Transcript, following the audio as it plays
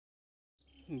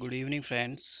Good evening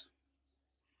friends.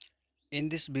 In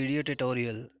this video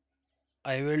tutorial,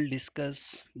 I will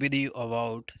discuss with you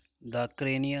about the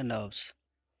cranial nerves,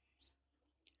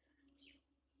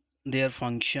 their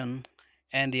function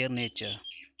and their nature.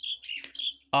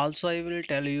 Also, I will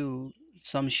tell you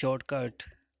some shortcut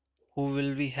who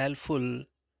will be helpful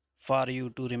for you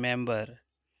to remember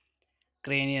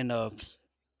cranial nerves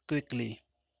quickly.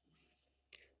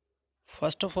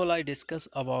 First of all, I discuss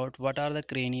about what are the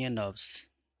cranial nerves.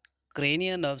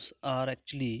 Cranial nerves are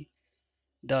actually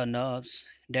the nerves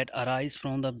that arise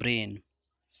from the brain,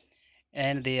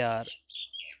 and they are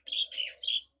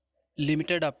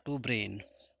limited up to brain.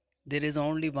 There is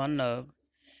only one nerve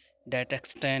that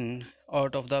extends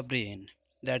out of the brain,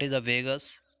 that is the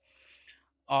vagus.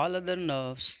 All other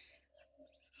nerves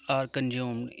are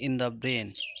consumed in the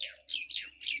brain.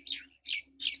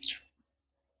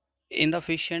 In the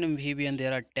fish and amphibian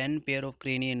there are 10 pair of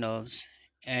cranial nerves,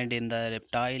 and in the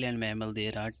reptile and mammal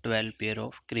there are 12 pair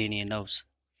of cranial nerves.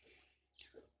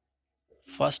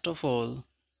 First of all,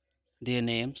 their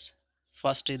names.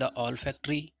 First is the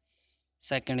olfactory,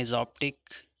 second is optic,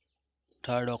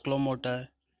 third oculomotor,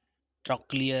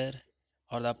 trochlear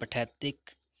or the pathetic,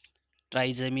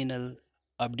 trigeminal,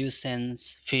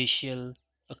 abducens, facial,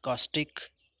 acoustic,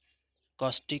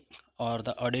 caustic or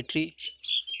the auditory,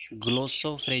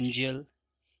 glossopharyngeal,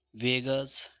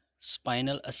 vagus,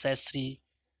 spinal accessory,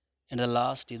 and the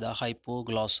last is the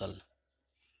hypoglossal.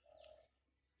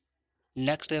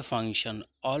 Next their function: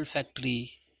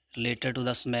 olfactory related to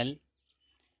the smell,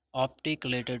 optic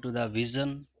related to the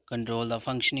vision, control the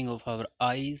functioning of our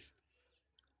eyes,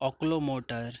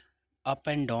 oculomotor up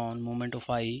and down movement of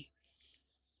eye,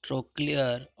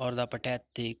 trochlear or the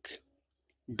pathetic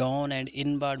down and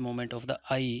inward movement of the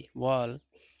eye wall,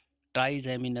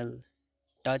 trigeminal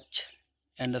touch,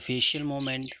 and the facial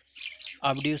movement,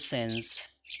 abducens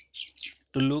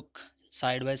to look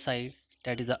side by side,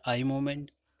 that is the eye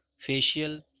movement,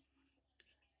 facial,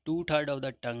 two-thirds of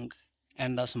the tongue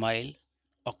and the smile,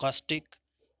 acoustic,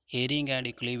 hearing and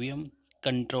equilibrium,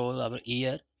 control our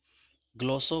ear,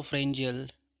 glossopharyngeal,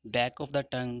 back of the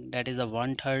tongue, that is the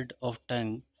one-third of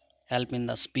tongue, help in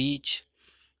the speech,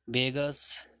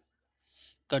 vagus,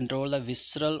 control the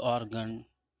visceral organ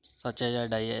such as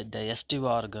a digestive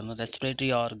organ,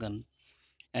 respiratory organ,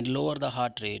 and lower the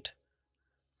heart rate.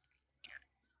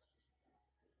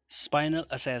 Spinal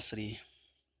accessory,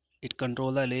 it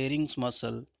controls the larynx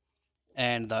muscle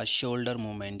and the shoulder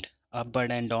movement, upward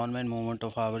and downward movement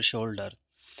of our shoulder.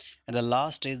 And the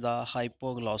last is the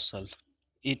hypoglossal,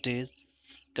 it is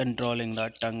controlling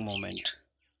the tongue movement.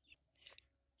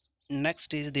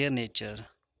 Next is their nature.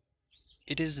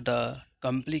 It is the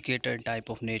complicated type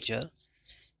of nature,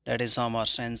 that is some are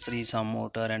sensory, some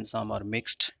motor, and some are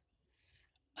mixed.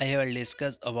 I have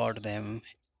discussed about them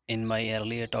in my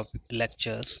earlier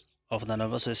lectures of the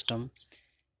nervous system,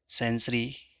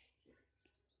 sensory,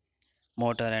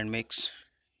 motor, and mixed.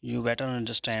 You better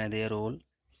understand their role.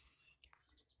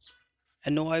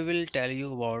 And now I will tell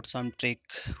you about some trick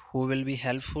who will be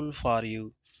helpful for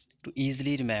you to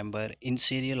easily remember in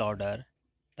serial order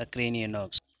the cranial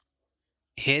nerves.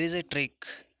 Here is a trick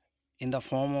in the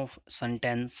form of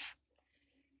sentence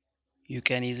you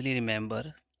can easily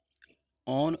remember.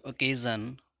 On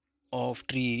occasion of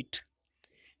treat,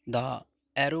 the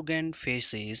arrogant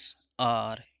faces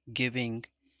are giving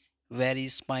very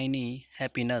spiny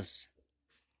happiness.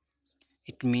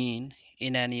 It means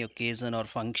in any occasion or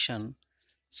function,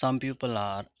 some people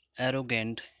are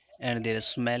arrogant and their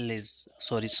smile is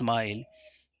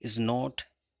not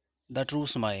the true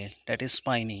smile, that is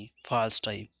spiny, false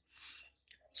type.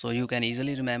 So you can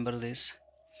easily remember this,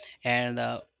 and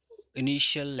the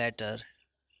initial letter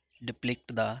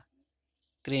depict the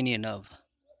cranial nerve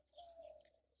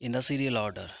in the serial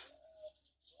order.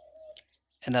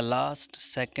 And the last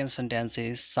second sentence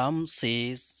is some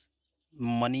says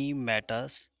money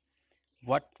matters,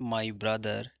 what my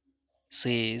brother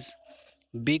says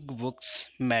big books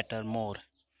matter more.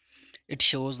 It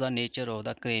shows the nature of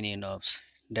the cranial nerves.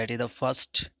 That is the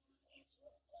first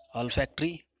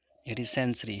olfactory, it is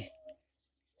sensory,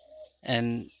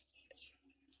 and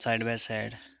side by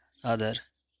side other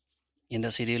in the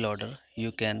serial order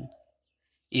you can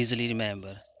easily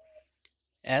remember.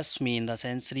 S mean the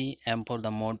sensory, M for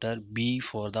the motor, B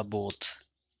for the both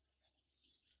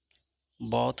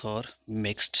or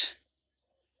mixed.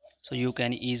 So you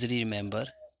can easily remember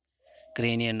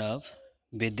cranial nerve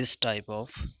with this type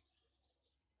of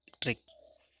trick.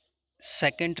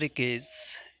 Second trick is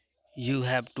you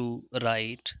have to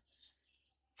write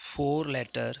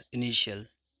 4-letter initial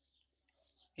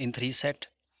in 3 set.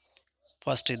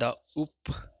 First is the UP,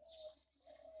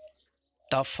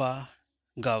 TAFA,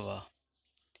 GABA.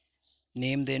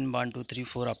 Name then 1, 2, 3,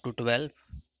 4 up to 12.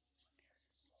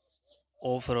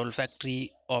 O for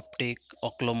olfactory, optic,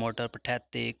 oculomotor,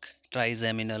 pathetic,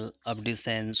 trigeminal,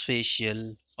 abducens,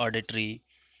 facial, auditory,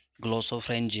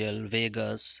 glossopharyngeal,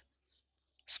 vagus,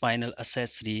 spinal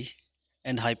accessory,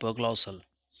 and hypoglossal.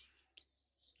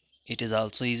 It is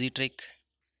also easy trick.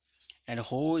 And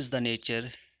who is the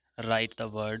nature? Write the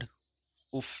word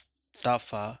Uf,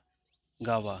 Tafa,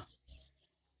 Gava.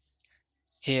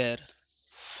 Here,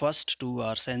 first two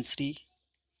are sensory,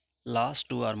 last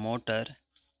two are motor,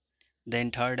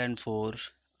 then third and fourth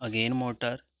again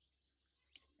motor,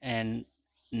 and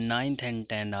ninth and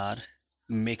 10 are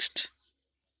mixed.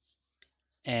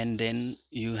 And then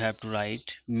you have to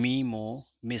write me, mo,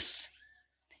 miss.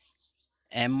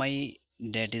 Mi,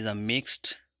 that is a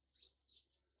mixed,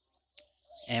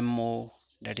 mo,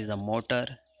 that is a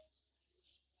motor,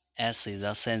 s is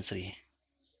a sensory.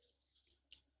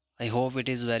 I hope it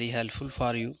is very helpful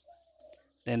for you.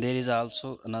 Then there is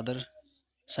also another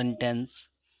sentence.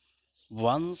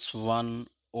 Once one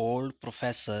old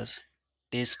professor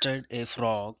tasted a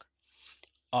frog,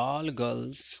 all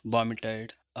girls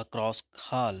vomited across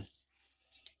hall.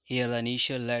 Here the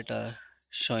initial letter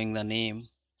showing the name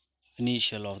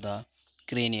initial of the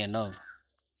cranial nerve.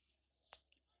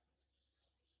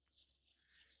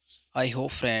 I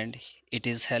hope friend it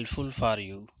is helpful for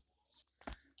you.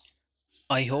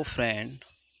 I hope friend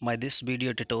my this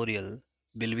video tutorial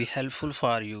will be helpful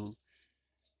for you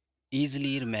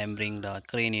easily remembering the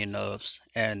cranial nerves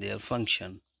and their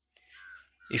function.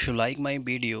 If you like my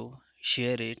video,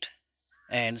 share it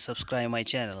and subscribe my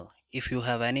channel. If you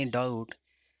have any doubt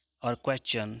or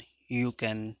question, you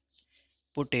can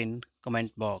put in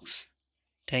comment box.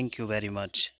 Thank you very much.